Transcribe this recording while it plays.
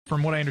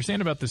From what I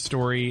understand about this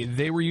story,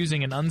 they were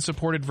using an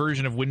unsupported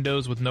version of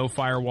Windows with no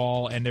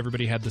firewall, and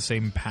everybody had the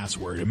same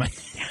password. Am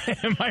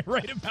I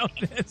right about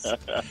this?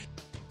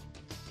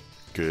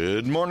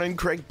 Good morning,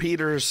 Craig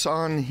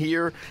Peterson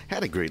here.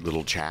 Had a great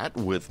little chat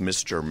with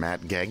Mr.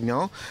 Matt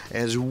Gagnon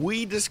as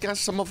we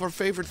discussed some of our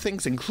favorite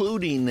things,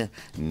 including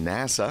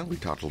NASA. We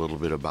talked a little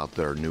bit about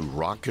their new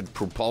rocket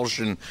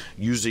propulsion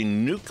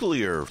using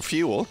nuclear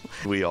fuel.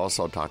 We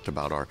also talked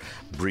about our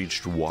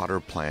breached water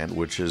plant,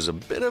 which is a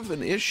bit of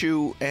an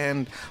issue,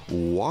 and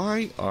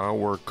why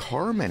our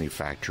car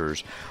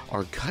manufacturers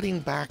are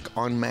cutting back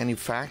on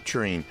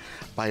manufacturing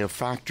by a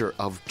factor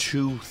of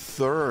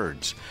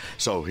 2/3.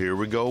 So here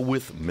we go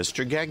with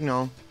Mr.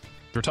 Gagnon.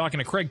 We're talking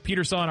to Craig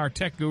Peterson, our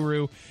tech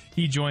guru.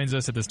 He joins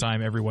us at this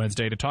time every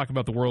Wednesday to talk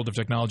about the world of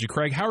technology.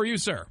 Craig, how are you,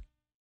 sir?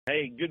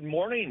 Hey, good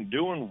morning.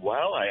 Doing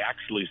well. I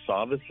actually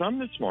saw the sun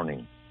this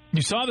morning.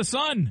 You saw the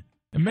sun?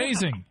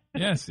 Amazing.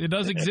 Yes, it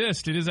does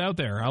exist. It is out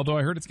there. Although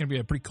I heard it's going to be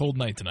a pretty cold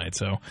night tonight,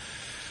 so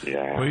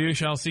yeah, we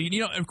shall see. You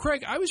know,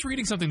 Craig, I was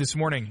reading something this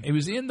morning. It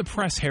was in the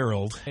Press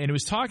Herald, and it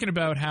was talking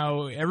about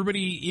how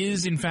everybody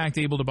is, in fact,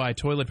 able to buy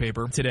toilet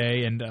paper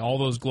today, and all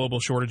those global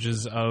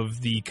shortages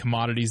of the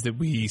commodities that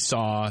we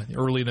saw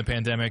early in the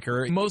pandemic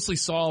are mostly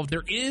solved.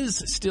 There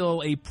is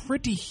still a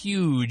pretty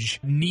huge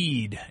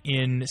need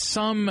in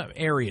some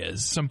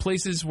areas, some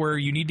places where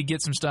you need to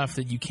get some stuff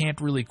that you can't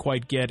really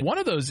quite get. One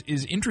of those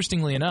is,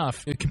 interestingly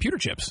enough, computer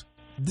chips.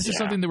 This is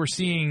something that we're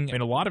seeing in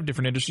a lot of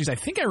different industries. I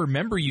think I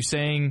remember you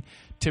saying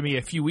to me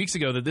a few weeks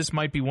ago that this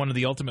might be one of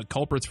the ultimate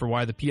culprits for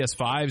why the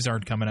PS5s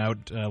aren't coming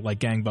out like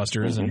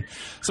gangbusters and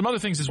some other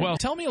things as well.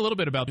 Tell me a little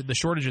bit about the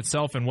shortage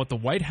itself and what the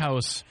White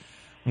House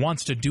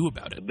wants to do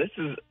about it. This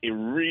is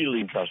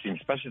really interesting,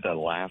 especially that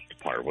last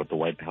part, what the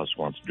White House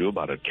wants to do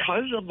about it.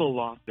 Because of the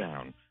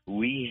lockdown,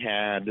 we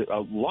had a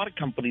lot of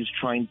companies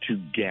trying to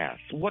guess,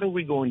 what are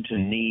we going to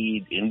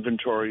need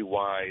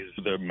inventory-wise?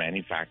 The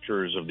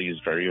manufacturers of these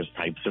various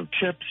types of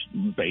chips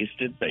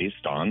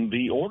based on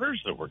the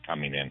orders that were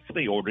coming in.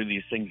 They order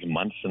these things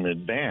months in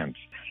advance.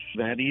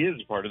 That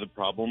is part of the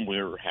problem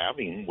we're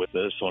having with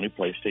the Sony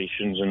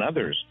PlayStations and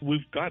others.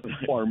 We've got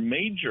our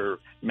major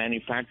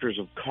manufacturers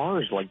of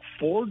cars, like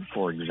Ford,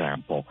 for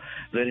example,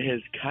 that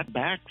has cut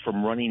back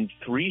from running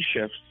 3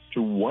 shifts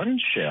to 1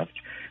 shift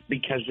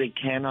because they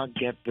cannot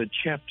get the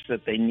chips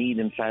that they need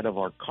inside of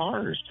our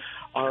cars.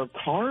 Our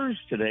cars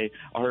today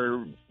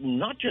are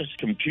not just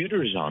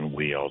computers on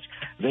wheels.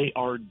 They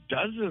are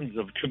dozens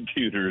of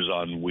computers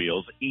on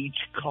wheels, each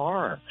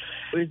car.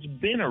 It's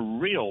been a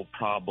real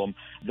problem.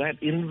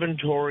 That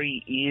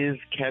inventory is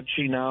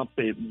catching up.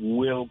 It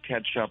will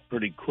catch up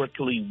pretty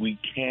quickly. We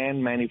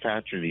can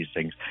manufacture these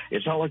things.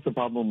 It's not like the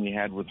problem we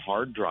had with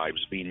hard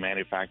drives being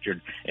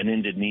manufactured in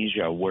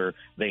Indonesia, where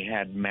they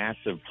had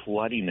massive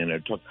flooding and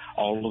it took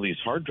all of these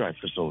hard drive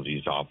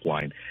facilities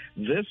offline.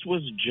 This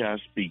was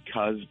just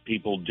because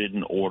people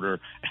didn't order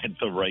at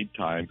the right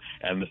time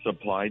and the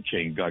supply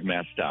chain got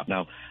messed up.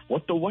 Now,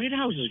 what the White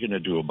House is going to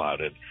do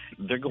about it,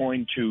 they're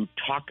going to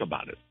talk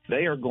about it.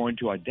 They are going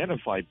to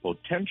identify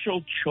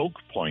potential choke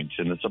points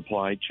in the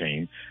supply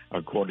chain,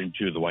 according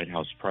to the White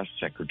House press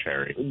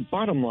secretary.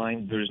 Bottom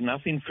line, there's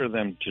nothing for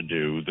them to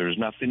do. There's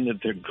nothing that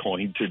they're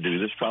going to do.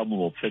 This problem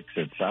will fix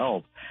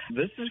itself.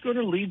 This is going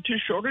to lead to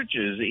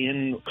shortages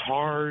in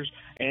cars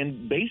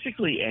and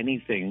basically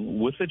anything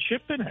with a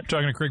chip in it.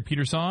 Talking to Craig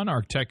Peterson,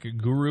 our tech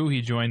guru.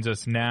 He joins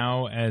us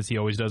now, as he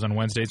always does on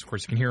Wednesdays. Of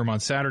course, you can hear him on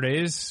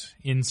Saturdays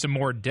in some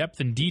more depth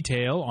and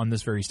detail on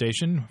this very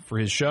station for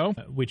his show,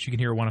 which you can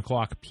hear at 1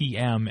 o'clock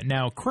p.m.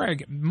 Now,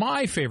 Craig,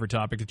 my favorite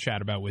topic to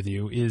chat about with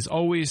you is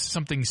always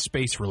something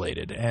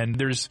space-related, and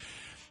there's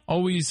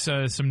always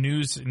some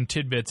news and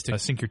tidbits to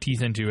sink your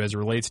teeth into as it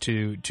relates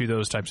to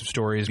those types of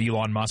stories.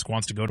 Elon Musk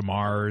wants to go to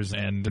Mars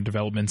and the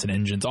developments and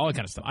engines, all that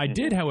kind of stuff. I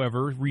did,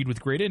 however, read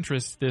with great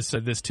interest this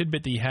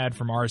tidbit that he had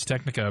from Ars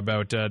Technica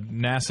about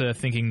NASA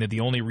thinking that the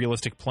only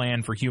realistic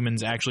plan for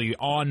humans actually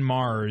on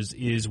Mars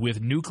is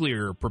with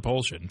nuclear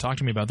propulsion. Talk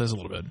to me about this a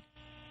little bit.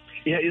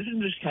 Yeah, isn't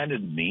this kind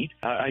of neat?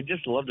 I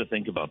just love to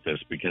think about this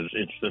because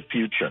it's the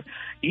future.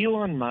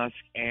 Elon Musk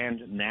and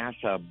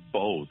NASA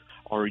both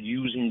are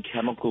using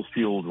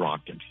chemical-fueled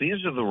rockets.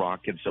 These are the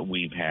rockets that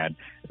we've had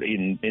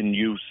in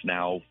use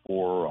now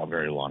for a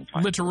very long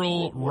time.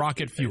 Literal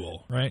rocket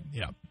fuel, right?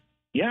 Yeah.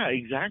 Yeah,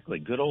 exactly.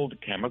 Good old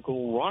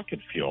chemical rocket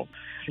fuel.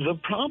 The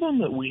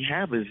problem that we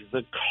have is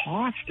the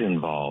cost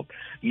involved.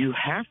 You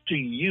have to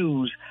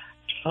use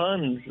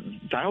tons,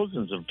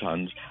 thousands of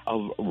tons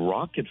of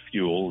rocket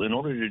fuel in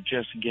order to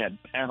just get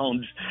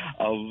pounds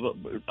of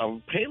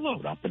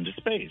payload up into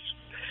space.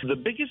 The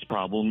biggest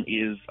problem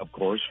is, of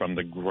course, from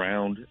the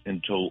ground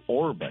until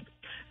orbit.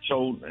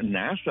 So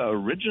NASA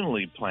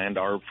originally planned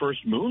our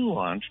first moon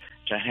launch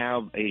to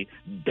have a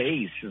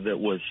base that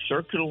was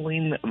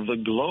circling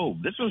the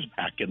globe. This was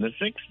back in the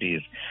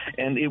 60s,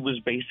 and it was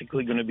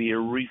basically going to be a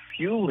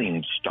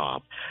refueling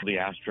stop. The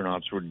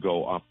astronauts would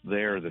go up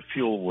there. The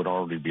fuel would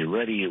already be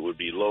ready. It would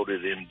be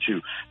loaded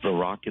into the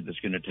rocket that's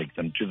going to take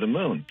them to the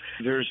moon.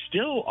 There's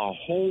still a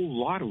whole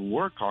lot of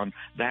work on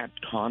that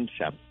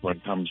concept when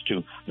it comes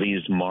to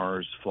these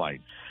Mars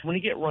flights. When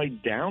you get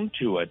right down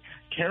to it,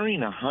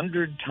 carrying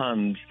 100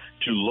 tons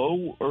to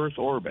low Earth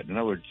orbit, in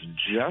other words,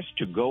 just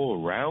to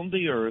go around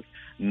the Earth,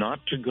 not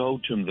to go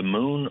to the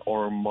moon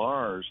or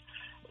Mars,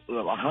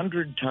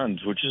 100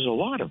 tons, which is a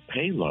lot of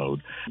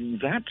payload,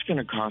 that's going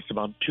to cost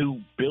about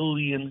 $2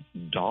 billion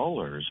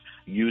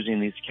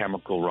using these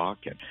chemical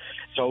rockets.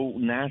 So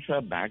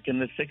NASA, back in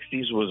the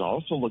 60s, was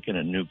also looking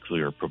at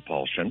nuclear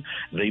propulsion.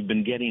 They've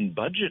been getting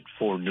budget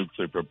for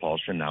nuclear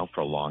propulsion now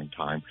for a long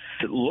time.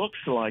 It looks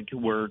like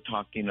we're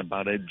talking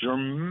about a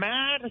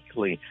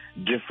dramatically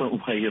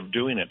different way of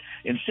doing it.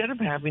 Instead of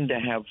having to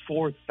have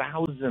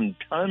 4,000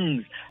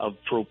 tons of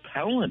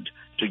propellant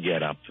to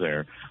get up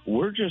there,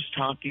 we're just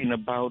talking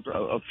about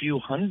a few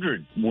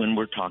hundred when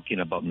we're talking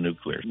about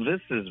nuclear.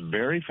 This is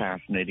very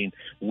fascinating.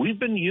 We've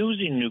been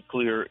using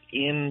nuclear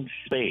in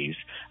space.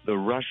 The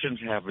Russians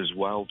have as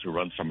well to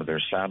run some of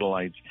their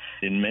satellites.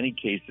 In many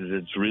cases,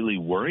 it's really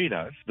worried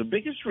us. The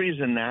biggest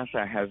reason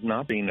NASA has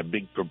not been a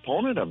big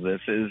proponent of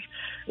this is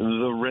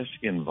the risk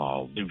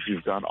involved. If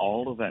you've got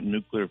all of that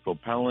nuclear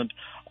propellant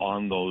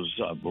on those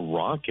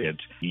rockets,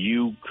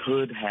 you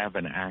could have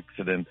an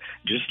accident,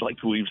 just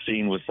like we've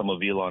seen with some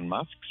of Elon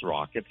Musk's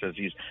rockets as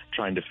he's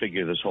trying to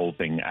figure this whole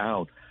thing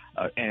out.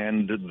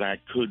 And that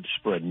could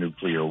spread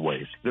nuclear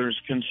waste. There's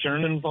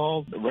concern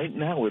involved. Right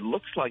now, it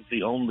looks like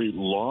the only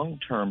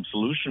long-term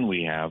solution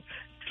we have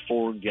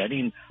for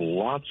getting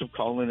lots of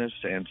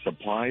colonists and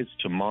supplies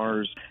to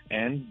Mars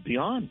and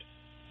beyond.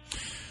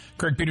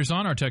 Craig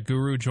Peterson, our tech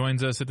guru,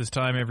 joins us at this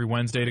time every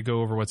Wednesday to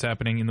go over what's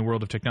happening in the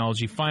world of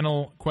technology.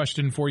 Final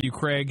question for you,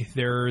 Craig.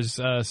 There's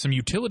some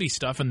utility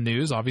stuff in the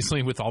news,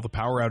 obviously, with all the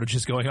power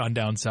outages going on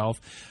down south.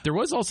 There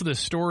was also this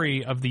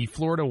story of the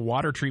Florida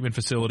water treatment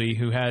facility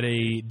who had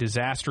a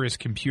disastrous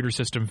computer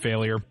system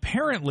failure.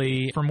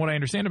 Apparently, from what I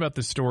understand about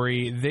this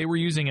story, they were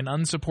using an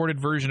unsupported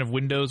version of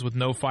Windows with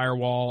no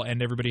firewall,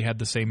 and everybody had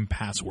the same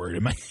password.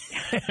 Am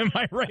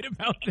I right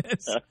about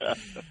this?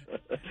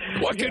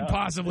 What could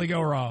possibly go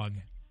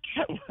wrong?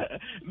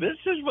 This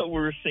is what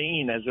we're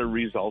seeing as a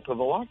result of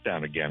the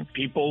lockdown again.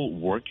 People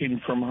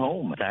working from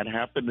home. That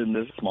happened in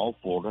this small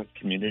Florida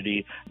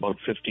community, about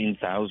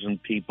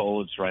 15,000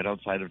 people. It's right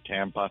outside of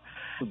Tampa.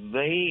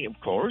 They, of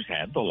course,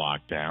 had the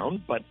lockdown,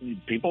 but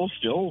people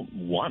still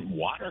want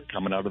water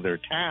coming out of their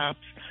taps.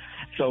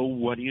 So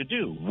what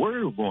do?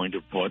 We're going to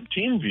put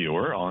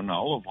TeamViewer on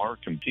all of our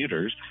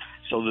computers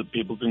so that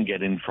people can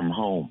get in from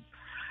home.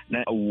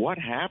 Now, what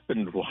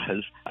happened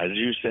was, as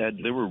you said,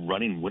 they were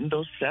running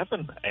Windows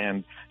 7,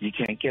 and you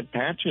can't get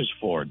patches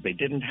for it. They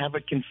didn't have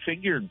it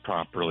configured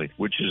properly,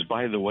 which is,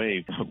 by the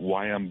way,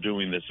 why I'm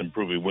doing this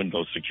Improving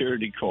Windows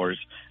Security course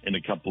in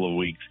a couple of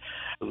weeks.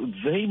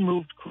 They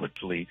moved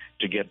quickly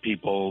to get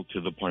people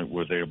to the point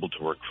where they're able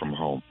to work from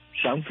home.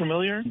 Sound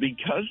familiar?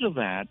 Because of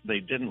that,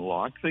 they didn't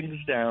lock things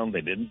down.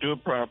 They didn't do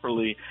it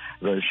properly.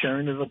 The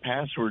sharing of the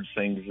passwords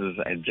things is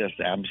just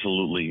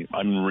absolutely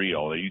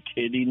unreal. Are you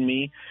kidding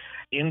me?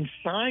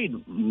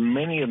 Inside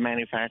many of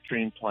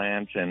manufacturing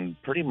plants and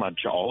pretty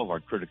much all of our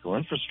critical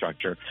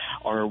infrastructure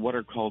are what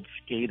are called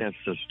SCADA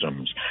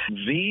systems.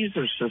 These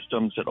are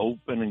systems that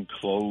open and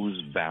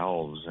close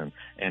valves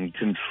and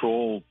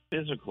control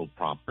physical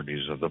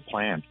properties of the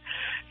plant.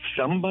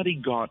 Somebody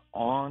got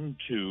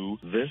onto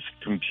this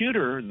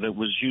computer that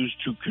was used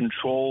to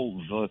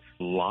control the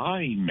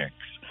lye mix.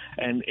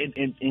 And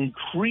it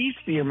increased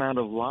the amount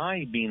of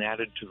lye being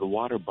added to the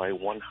water by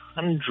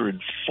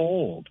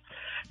 100-fold.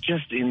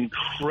 Just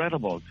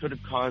incredible. It could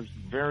have caused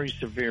very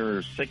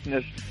severe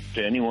sickness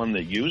to anyone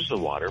that used the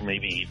water,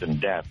 maybe even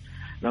death.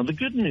 Now, the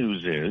good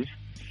news is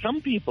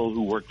some people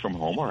who work from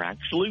home are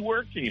actually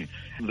working.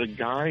 The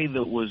guy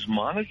that was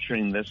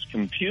monitoring this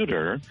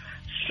computer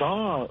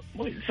saw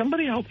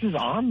somebody else is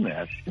on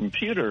this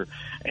computer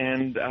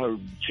and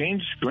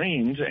changed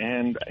screens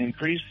and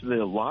increased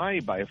the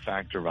lye by a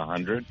factor of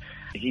 100.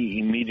 He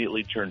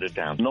immediately turned it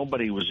down.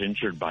 Nobody was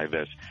injured by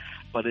this.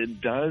 But it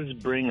does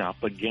bring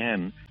up,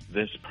 again,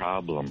 this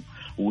problem.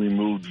 We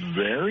moved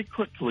very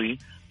quickly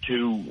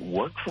to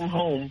work from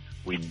home.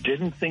 We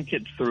didn't think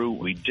it through.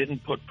 We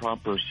didn't put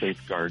proper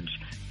safeguards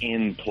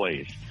in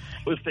place.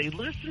 If they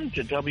listened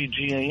to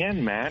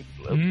WGAN, Matt,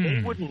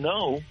 they would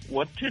know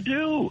what to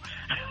do.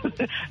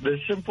 The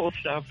simple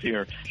stuff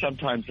here,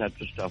 sometimes that's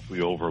the stuff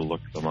we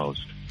overlook the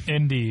most.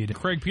 Indeed.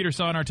 Craig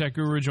Peterson, our tech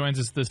guru, joins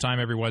us this time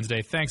every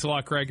Wednesday. Thanks a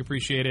lot, Craig.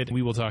 Appreciate it.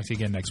 We will talk to you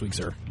again next week,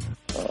 sir.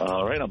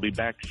 All right. I'll be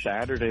back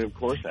Saturday, of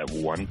course, at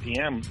 1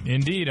 p.m.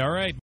 Indeed. All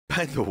right.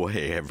 By the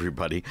way,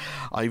 everybody,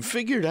 I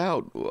figured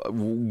out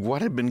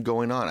what had been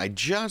going on. I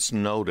just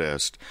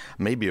noticed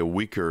maybe a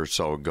week or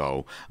so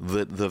ago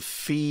that the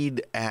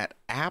feed at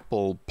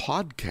Apple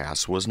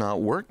Podcasts was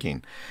not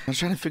working. I was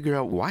trying to figure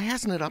out why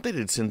hasn't it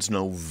updated since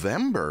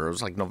November? It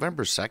was like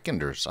November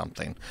 2nd or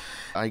something.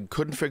 I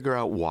couldn't figure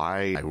out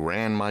why. I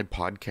ran my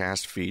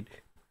podcast feed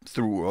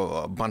through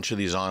a bunch of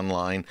these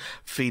online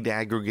feed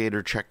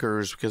aggregator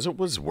checkers because it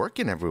was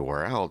working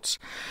everywhere else.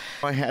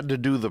 I had to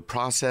do the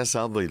process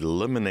of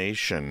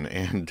elimination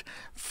and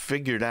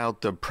figured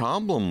out the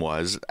problem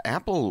was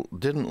Apple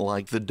didn't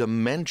like the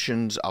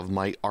dimensions of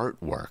my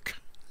artwork.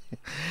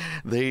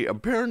 They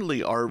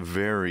apparently are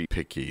very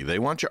picky. They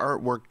want your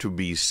artwork to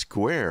be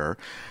square,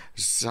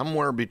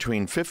 somewhere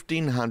between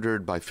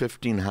 1500 by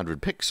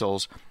 1500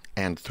 pixels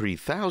and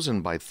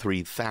 3000 by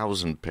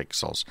 3000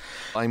 pixels.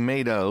 I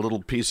made a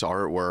little piece of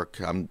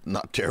artwork. I'm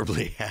not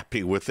terribly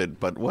happy with it,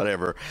 but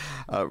whatever.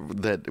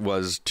 That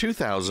was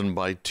 2000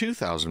 by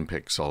 2000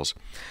 pixels.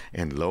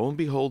 And lo and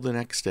behold, the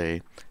next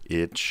day,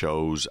 it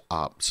shows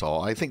up. So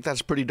I think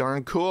that's pretty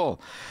darn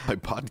cool. My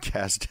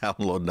podcast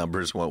download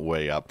numbers went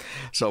way up.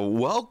 So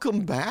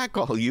welcome back,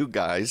 all you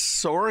guys.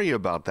 Sorry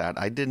about that.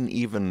 I didn't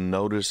even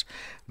notice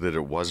that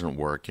it wasn't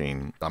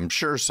working. I'm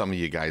sure some of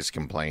you guys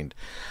complained.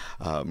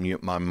 I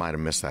might have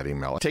missed that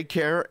email. Take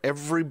care,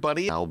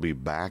 everybody. I'll be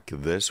back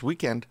this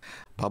weekend.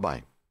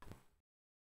 Bye-bye.